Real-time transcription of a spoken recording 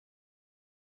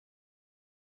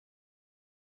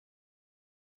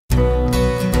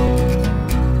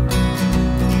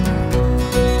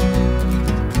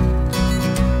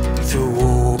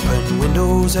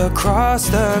meadows across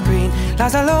the green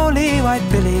lies a lonely white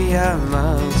Billy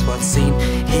amongst what's seen.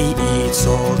 He eats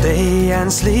all day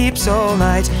and sleeps all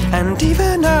night, and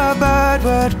even a bird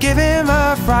would give him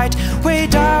a fright. Way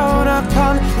down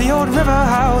upon the old river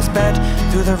house bed,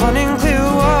 through the running clear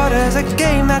waters, a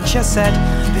game that you said.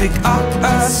 Pick up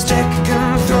a stick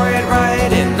and throw it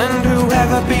right in, and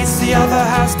whoever beats the other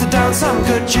has to down some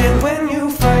good gin. When you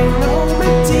find home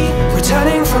at tea,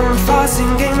 returning from far,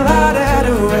 singing la da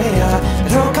da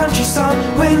an old country song.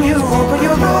 When you open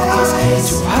your eyes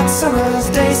to a hot summer's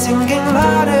day, singing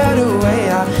la da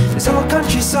da this old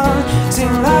country song.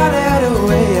 Sing la da da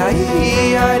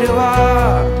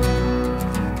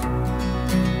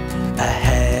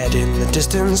Ahead in the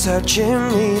distance a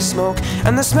chimney smoke,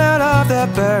 and the smell of the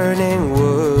burning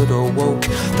wood awoke.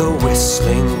 The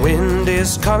whistling wind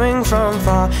is coming from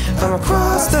far, from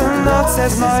across the north,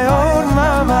 says my old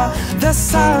mama. The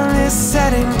sun is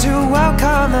setting to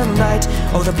welcome the night.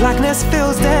 Oh, the blackness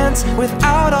fills dance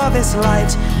without all this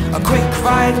light. A quick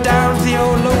ride down to the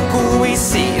old local we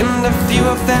see, and a few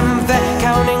of them there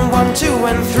counting 1, 2,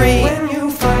 and 3. When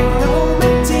you find home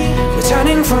at tea,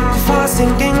 returning from far,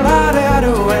 singing la da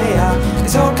da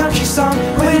this old country song.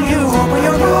 When you open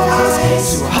your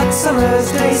eyes to a hot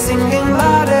summer's day, singing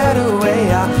la da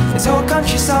da this old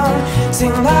country song.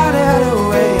 Sing la da da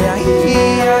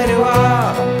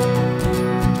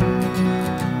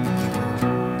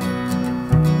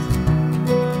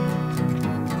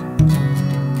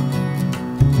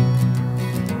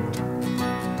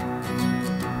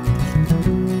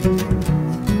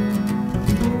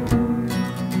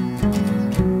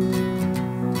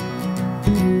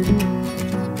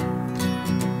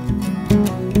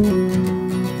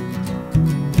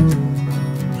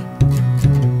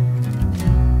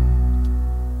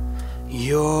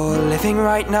You're living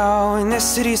right now in this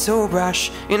city so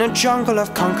brash, in a jungle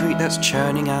of concrete that's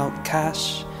churning out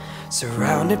cash,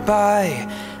 surrounded by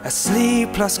a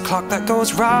sleepless clock that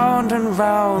goes round and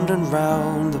round and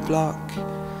round the block.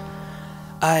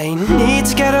 I need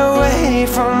to get away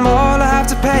from all I have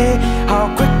to pay.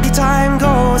 How quickly time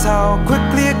goes, how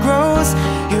quickly it grows.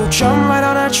 You jump right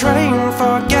on a train,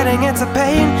 forgetting it's a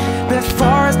pain.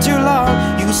 Before it's too long,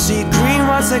 you see green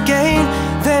once again.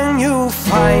 Then you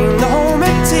find the home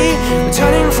at tea,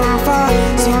 returning from far,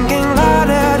 singing la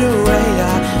da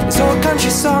da this old country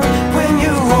song. When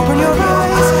you open your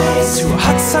eyes to a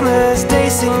hot summer's day,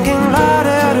 singing la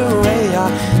da da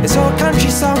this old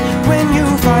country song. When you